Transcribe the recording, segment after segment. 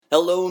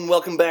Hello and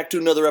welcome back to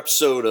another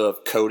episode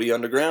of Cody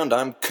Underground.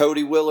 I'm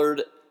Cody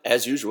Willard,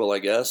 as usual, I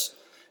guess.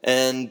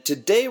 And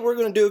today we're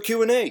going to do a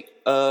Q&A.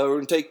 We're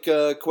going to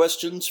take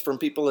questions from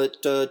people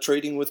at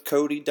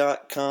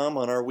tradingwithcody.com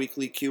on our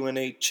weekly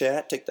Q&A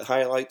chat, take the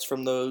highlights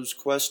from those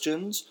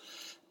questions,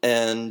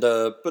 and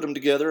put them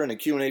together in a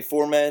Q&A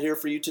format here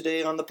for you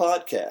today on the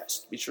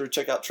podcast. Be sure to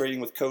check out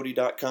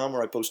tradingwithcody.com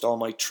where I post all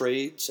my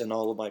trades and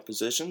all of my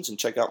positions, and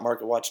check out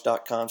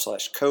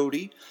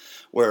marketwatch.com/Cody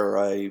where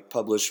I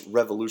publish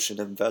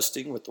Revolution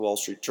Investing with the Wall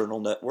Street Journal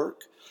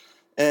Network.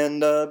 And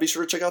be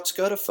sure to check out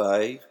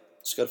Scutify,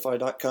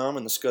 Scutify.com,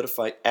 and the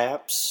Scutify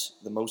apps,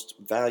 the most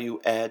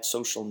value-add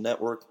social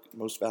network,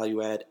 most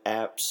value-add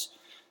apps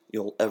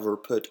you'll ever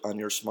put on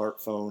your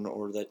smartphone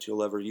or that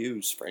you'll ever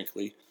use,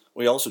 frankly.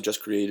 We also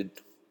just created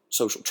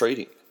social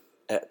trading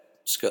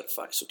at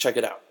Scutify, so check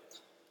it out.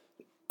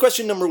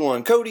 Question number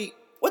one, Cody,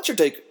 what's your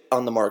take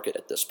on the market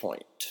at this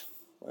point?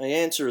 My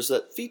answer is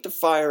that feet to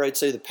fire, I'd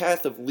say the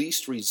path of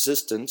least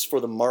resistance for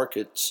the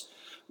markets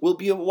will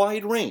be a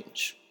wide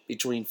range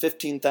between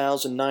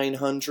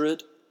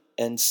 15,900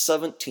 and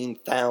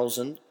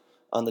 17,000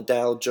 on the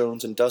Dow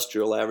Jones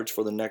Industrial Average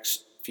for the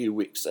next few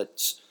weeks.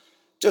 That's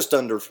just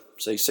under,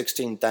 say,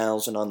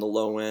 16,000 on the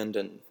low end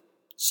and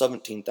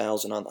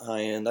 17,000 on the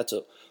high end. That's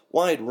a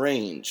wide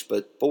range,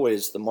 but boy,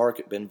 has the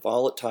market been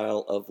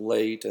volatile of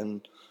late,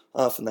 and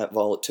often that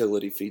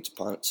volatility feeds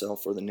upon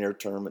itself for the near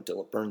term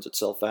until it burns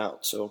itself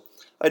out. So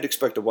I'd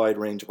expect a wide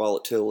range of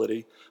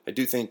volatility. I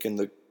do think in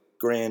the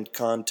grand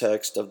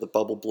context of the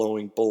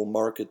bubble-blowing bull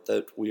market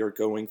that we are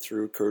going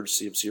through,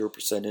 courtesy of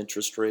 0%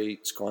 interest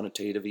rates,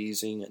 quantitative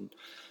easing, and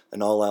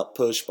an all-out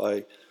push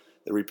by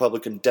the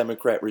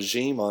Republican-Democrat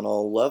regime on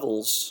all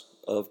levels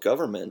of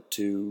government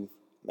to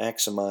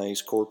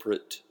maximize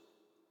corporate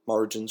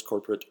margins,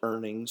 corporate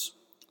earnings,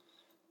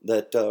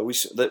 that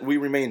we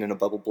remain in a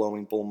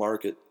bubble-blowing bull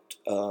market,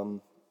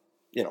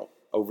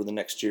 over the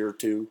next year or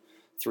 2,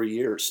 3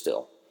 years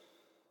still.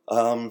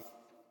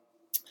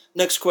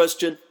 Next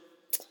question.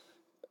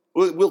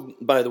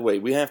 By the way,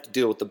 we have to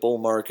deal with the bull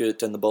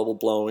market and the bubble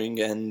blowing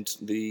and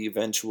the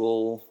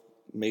eventual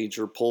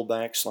major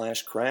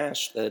pullback /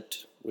 crash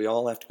that we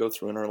all have to go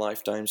through in our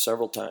lifetime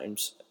several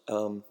times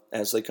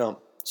as they come.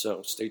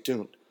 So stay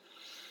tuned.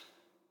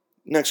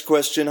 Next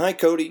question. Hi,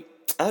 Cody.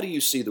 How do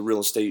you see the real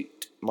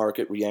estate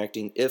market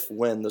reacting if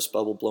when this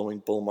bubble-blowing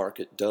bull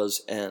market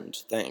does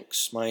end?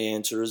 Thanks. My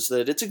answer is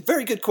that it's a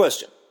very good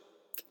question.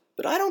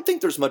 But I don't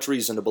think there's much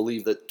reason to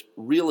believe that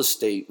real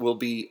estate will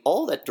be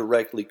all that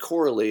directly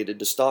correlated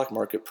to stock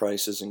market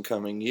prices in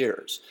coming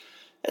years,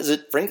 as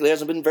it frankly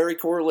hasn't been very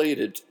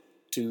correlated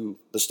to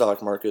the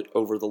stock market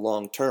over the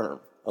long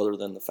term, other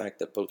than the fact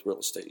that both real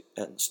estate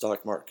and the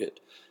stock market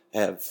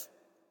have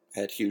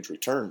had huge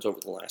returns over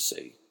the last,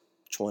 say,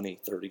 20,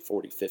 30,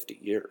 40, 50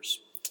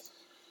 years.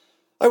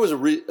 I was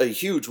a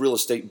huge real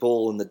estate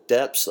bull in the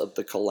depths of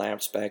the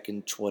collapse back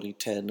in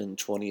 2010 and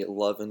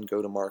 2011.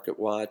 Go to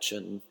MarketWatch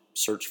and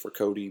search for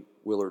Cody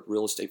Willard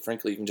Real Estate.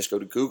 Frankly, you can just go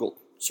to Google,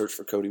 search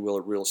for Cody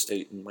Willard Real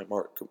Estate, and my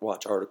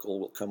MarketWatch article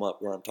will come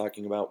up where I'm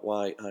talking about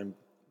why I'm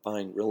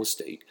buying real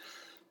estate,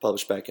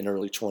 published back in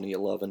early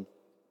 2011.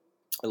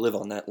 I live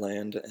on that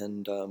land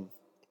and,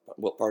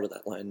 part of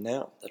that land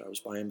now that I was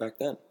buying back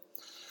then.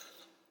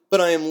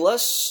 But I am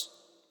less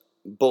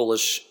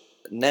bullish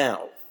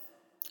now,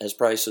 as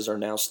prices are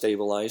now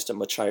stabilized at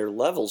much higher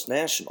levels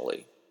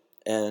nationally,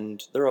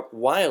 and they're up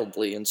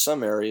wildly in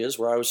some areas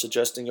where I was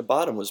suggesting a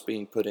bottom was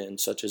being put in,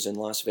 such as in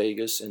Las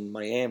Vegas and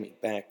Miami,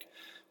 back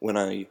when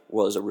I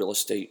was a real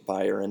estate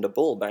buyer and a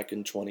bull back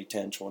in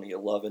 2010,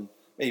 2011,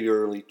 maybe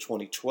early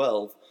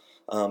 2012,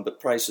 but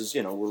prices,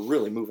 were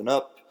really moving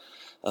up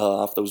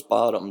off those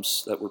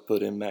bottoms that were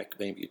put in back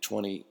maybe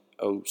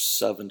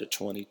 2007 to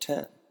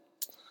 2010.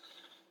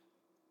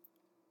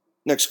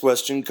 Next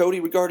question, Cody,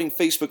 regarding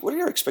Facebook, what are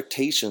your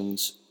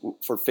expectations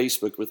for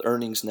Facebook with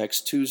earnings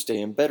next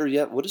Tuesday? And better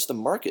yet, what is the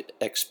market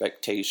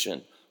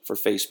expectation for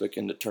Facebook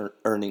into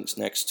earnings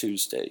next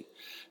Tuesday?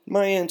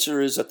 My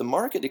answer is that the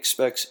market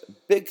expects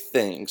big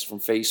things from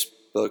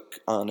Facebook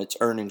on its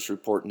earnings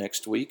report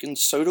next week, and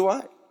so do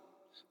I.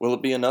 Will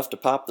it be enough to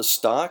pop the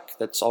stock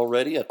that's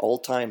already at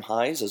all-time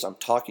highs as I'm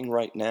talking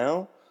right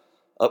now,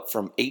 up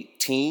from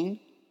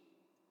 18?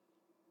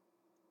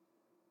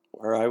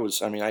 Where I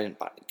didn't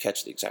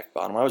catch the exact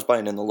bottom. I was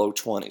buying in the low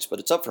 20s, but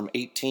it's up from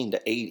 18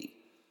 to 80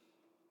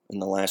 in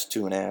the last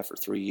 2.5 or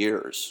 3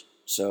 years.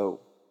 So,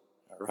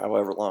 or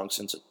however long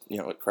since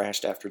it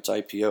crashed after its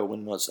IPO.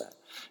 When was that?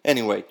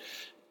 Anyway,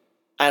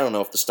 I don't know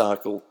if the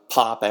stock will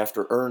pop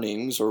after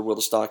earnings or will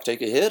the stock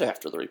take a hit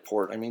after the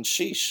report.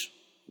 Sheesh.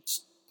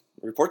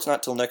 The report's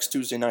not till next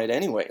Tuesday night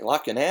anyway. A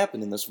lot can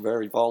happen in this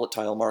very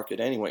volatile market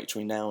anyway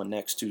between now and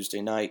next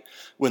Tuesday night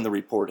when the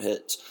report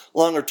hits.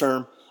 Longer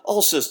term,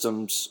 all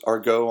systems are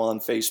go on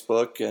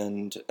Facebook,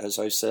 and as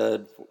I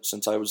said,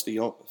 since I was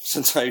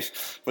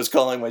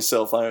calling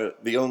myself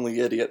the only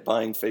idiot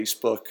buying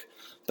Facebook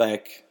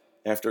back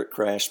after it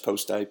crashed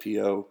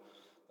post-IPO,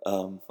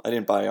 I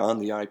didn't buy on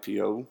the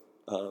IPO.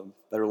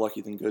 Better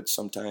lucky than good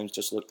sometimes.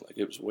 Just looked like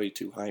it was way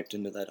too hyped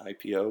into that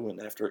IPO.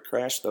 And after it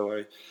crashed, though,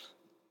 I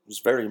was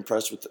very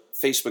impressed with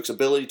Facebook's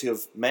ability to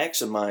have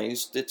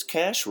maximized its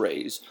cash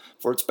raise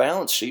for its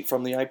balance sheet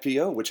from the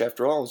IPO, which,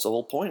 after all, is the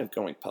whole point of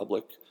going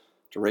public,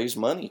 to raise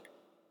money,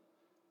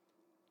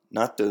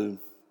 not to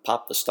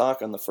pop the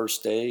stock on the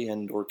first day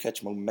and or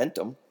catch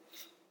momentum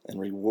and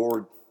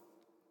reward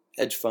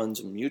hedge funds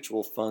and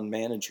mutual fund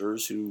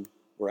managers who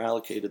were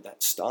allocated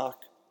that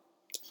stock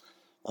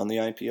on the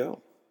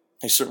IPO.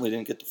 They certainly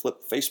didn't get to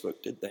flip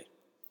Facebook, did they?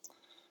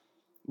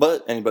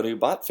 But anybody who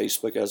bought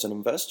Facebook as an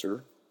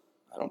investor,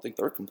 I don't think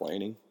they're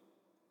complaining.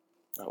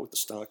 Not with the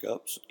stock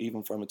ups,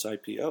 even from its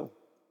IPO,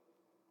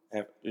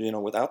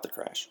 without the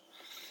crash.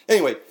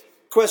 Anyway,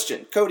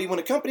 question. Cody, when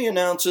a company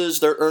announces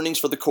their earnings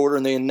for the quarter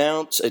and they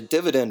announce a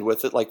dividend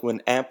with it, like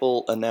when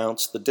Apple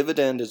announced the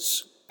dividend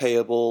is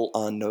payable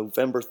on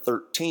November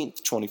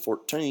 13th,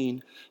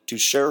 2014, to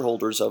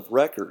shareholders of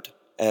record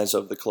as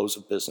of the close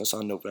of business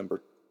on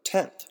November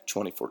 10th,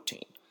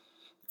 2014.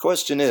 The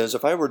question is,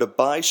 if I were to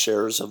buy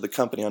shares of the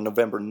company on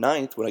November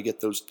 9th, would I get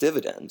those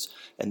dividends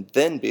and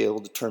then be able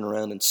to turn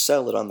around and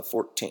sell it on the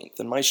 14th?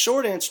 And my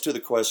short answer to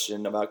the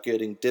question about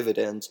getting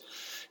dividends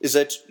is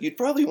that you'd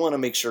probably want to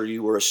make sure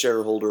you were a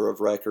shareholder of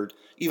record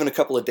even a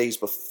couple of days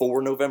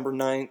before November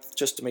 9th,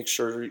 just to make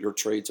sure your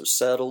trades have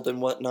settled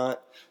and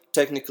whatnot.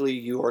 Technically,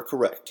 you are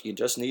correct. You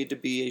just need to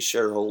be a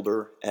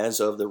shareholder as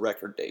of the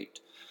record date.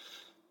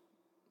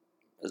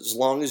 As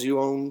long as you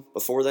own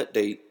before that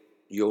date,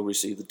 you'll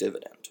receive the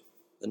dividend.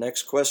 The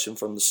next question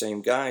from the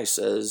same guy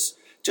says,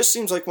 just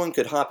seems like one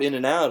could hop in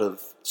and out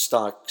of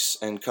stocks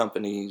and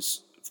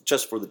companies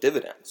just for the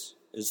dividends.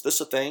 Is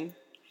this a thing?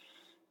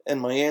 And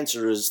my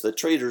answer is that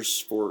traders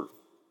for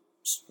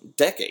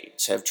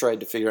decades have tried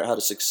to figure out how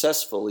to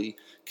successfully,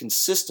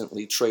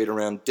 consistently trade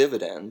around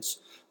dividends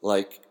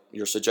like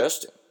you're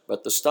suggesting.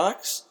 But the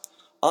stocks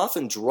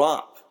often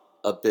drop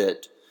a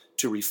bit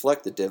to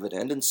reflect the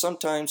dividend, and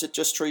sometimes it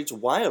just trades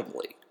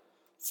wildly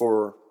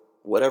for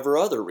whatever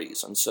other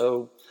reason.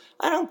 So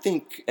I don't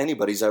think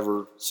anybody's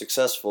ever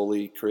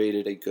successfully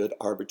created a good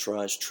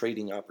arbitrage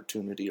trading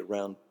opportunity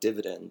around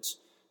dividends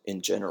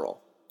in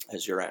general,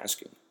 as you're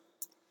asking.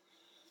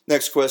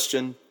 Next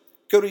question.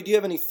 Cody, do you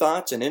have any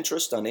thoughts and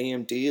interest on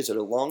AMD? Is it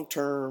a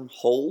long-term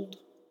hold?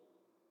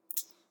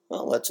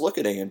 Well, let's look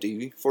at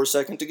AMD for a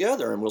second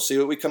together, and we'll see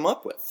what we come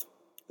up with.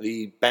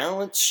 The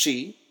balance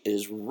sheet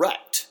is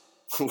wrecked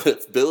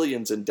with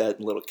billions in debt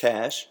and little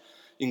cash.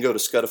 You can go to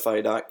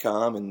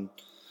Scutify.com and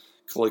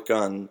click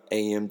on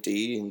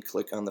AMD and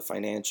click on the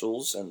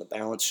financials and the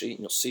balance sheet, and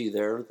you'll see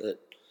there that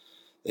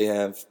they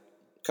have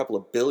a couple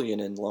of billion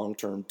in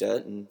long-term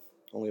debt and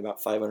only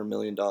about $500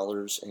 million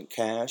in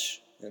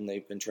cash, and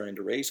they've been trying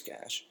to raise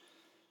cash.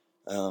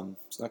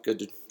 It's not good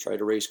to try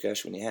to raise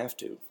cash when you have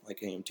to, like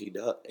AMD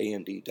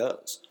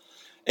does.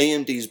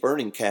 AMD's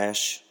burning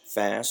cash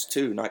fast,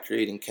 too, not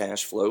creating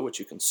cash flow, which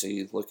you can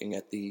see looking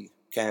at the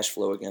cash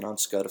flow again on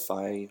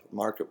Scutify,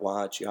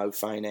 MarketWatch, Yahoo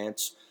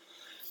Finance.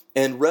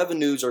 And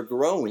revenues are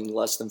growing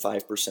less than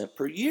 5%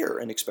 per year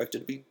and expected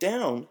to be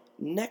down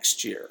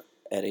next year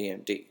at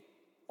AMD.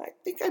 I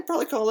think I'd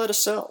probably call that a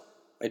sell.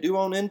 I do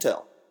own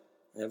Intel.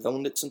 I've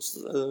owned it since,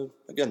 the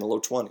low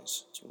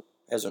 20s. It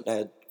hasn't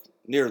had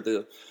near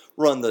the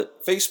run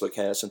that Facebook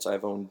has since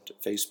I've owned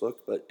Facebook,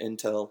 but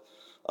Intel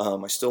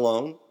I still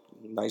own.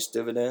 Nice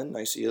dividend,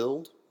 nice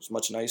yield. It was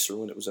much nicer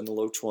when it was in the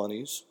low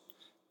 20s.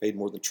 Paid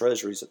more than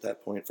treasuries at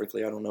that point.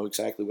 Frankly, I don't know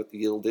exactly what the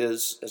yield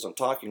is as I'm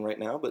talking right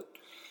now, but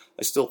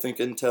I still think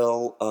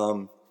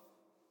Intel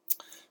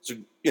is,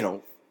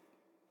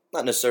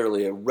 not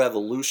necessarily a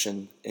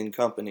revolution in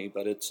company,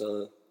 but it's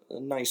a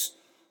nice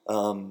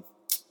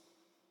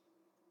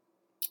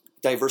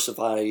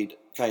diversified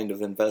kind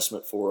of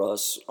investment for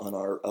us on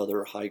our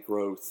other high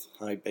growth,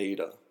 high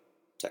beta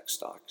tech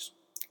stocks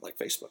like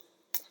Facebook.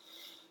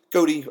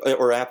 Cody,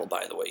 or Apple,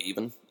 by the way,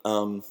 even.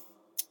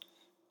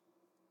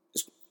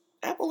 Is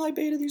Apple high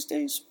beta these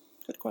days?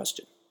 Good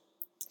question.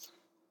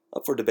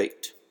 Up for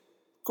debate.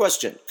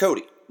 Question,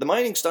 Cody. The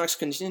mining stocks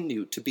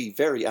continue to be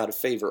very out of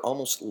favor,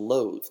 almost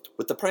loathed.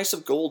 With the price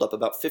of gold up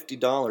about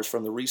 $50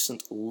 from the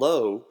recent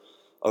low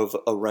of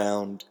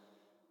around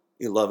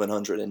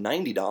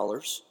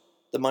 $1,190,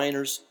 the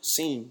miners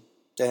seem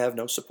to have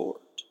no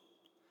support.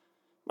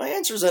 My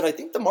answer is that I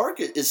think the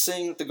market is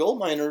saying that the gold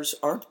miners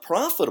aren't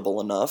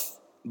profitable enough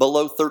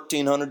below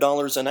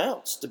 $1,300 an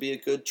ounce to be a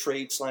good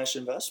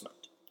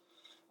trade/investment.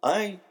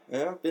 I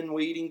have been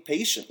waiting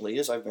patiently,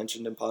 as I've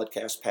mentioned in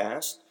podcasts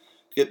past,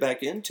 to get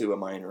back into a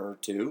miner or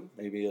two,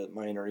 maybe a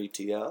miner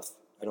ETF.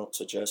 I don't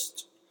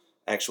suggest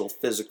actual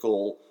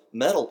physical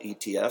metal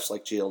ETFs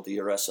like GLD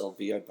or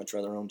SLV. I'd much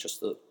rather own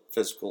just the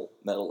physical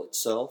metal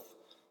itself,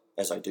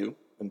 as I do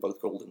in both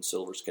gold and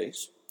silver's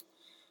case,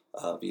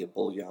 via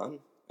bullion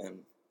and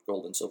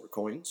gold and silver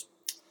coins.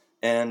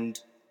 And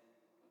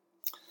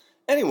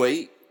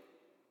anyway,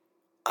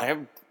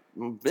 I've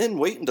been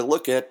waiting to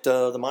look at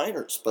the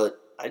miners, but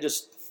I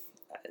just,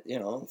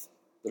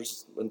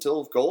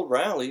 until gold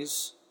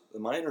rallies, the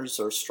miners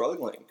are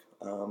struggling.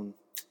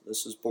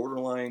 This is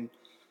borderline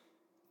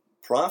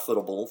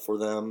profitable for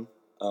them,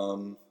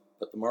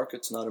 but the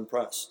market's not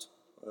impressed.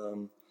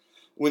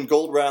 When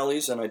gold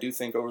rallies, and I do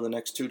think over the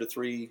next 2 to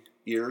 3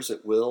 years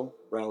it will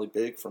rally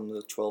big from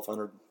the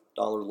 $1,200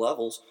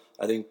 levels,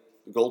 I think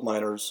the gold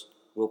miners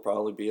will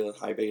probably be a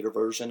high beta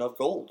version of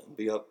gold and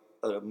be up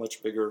a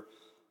much bigger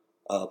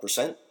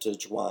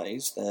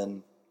percentage-wise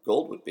than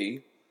gold would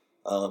be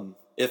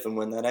if and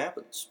when that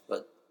happens.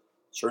 But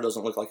sure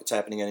doesn't look like it's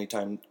happening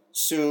anytime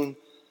soon.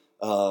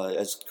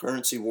 As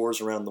currency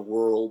wars around the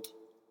world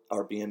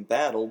are being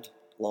battled,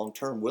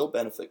 long-term will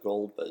benefit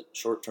gold, but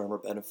short-term are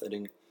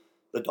benefiting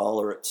the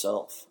dollar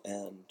itself.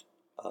 And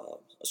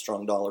a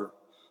strong dollar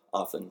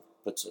often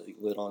puts a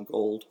lid on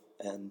gold,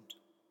 and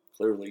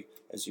clearly,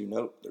 as you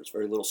note, there's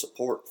very little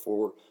support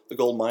for the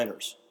gold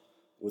miners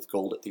with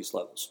gold at these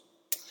levels.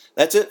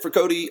 That's it for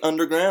Cody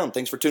Underground.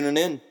 Thanks for tuning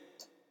in.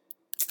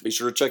 Be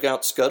sure to check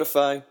out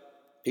Scutify.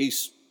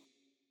 Peace.